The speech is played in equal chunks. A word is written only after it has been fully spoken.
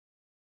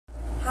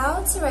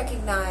How to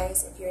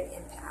recognize if you're an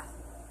empath.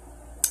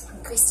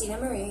 I'm Christina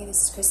Marie,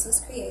 this is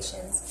Crystal's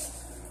Creations.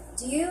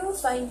 Do you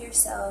find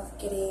yourself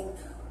getting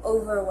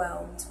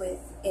overwhelmed with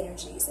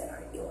energies that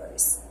aren't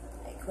yours?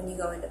 Like when you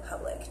go into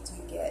public, do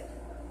you get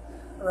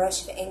a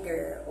rush of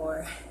anger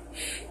or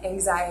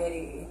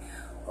anxiety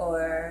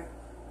or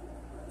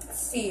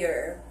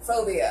fear,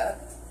 phobia?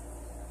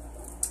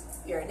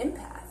 You're an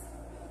empath.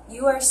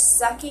 You are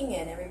sucking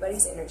in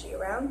everybody's energy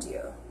around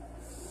you.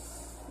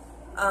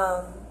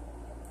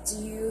 Do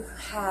you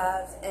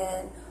have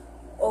an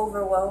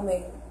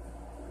overwhelming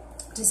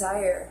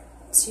desire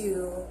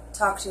to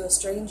talk to a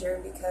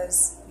stranger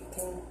because you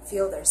can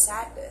feel their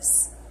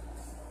sadness?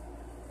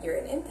 You're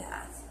an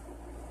empath.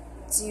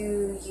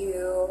 Do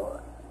you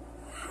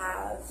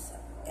have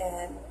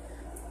an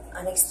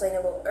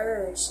unexplainable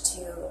urge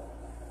to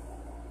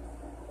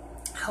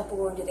help a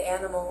wounded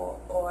animal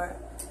or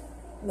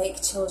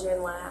make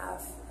children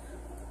laugh?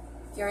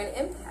 You're an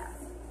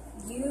empath.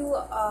 You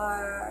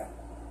are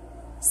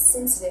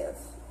sensitive,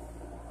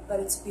 but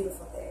it's a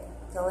beautiful thing.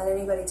 Don't let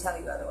anybody tell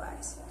you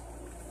otherwise.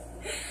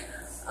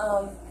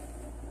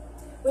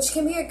 Which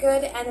can be a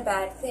good and a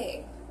bad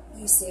thing.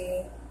 You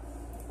see,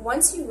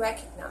 once you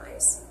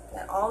recognize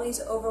that all these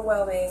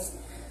overwhelming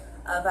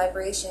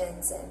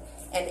vibrations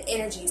and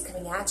energies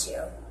coming at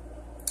you,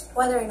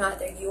 whether or not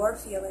they're your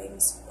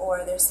feelings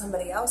or they're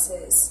somebody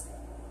else's,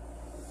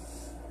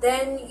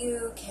 then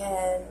you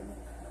can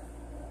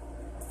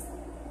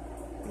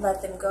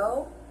let them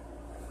go,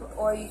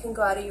 or you can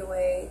go out of your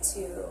way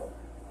to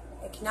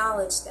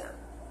acknowledge them.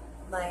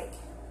 Like,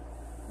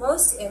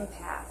 most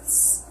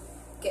empaths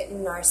get in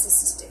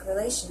narcissistic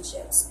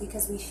relationships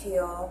because we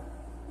feel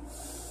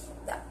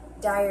that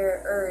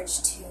dire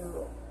urge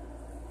to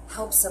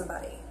help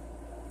somebody,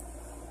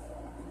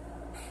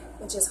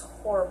 which is a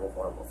horrible,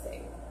 horrible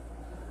thing.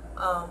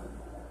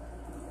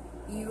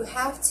 You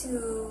have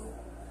to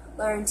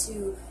learn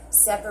to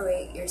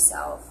separate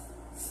yourself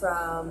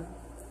from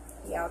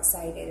the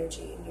outside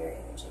energy and your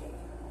energy.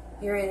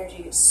 Your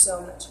energy is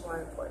so much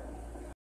more important.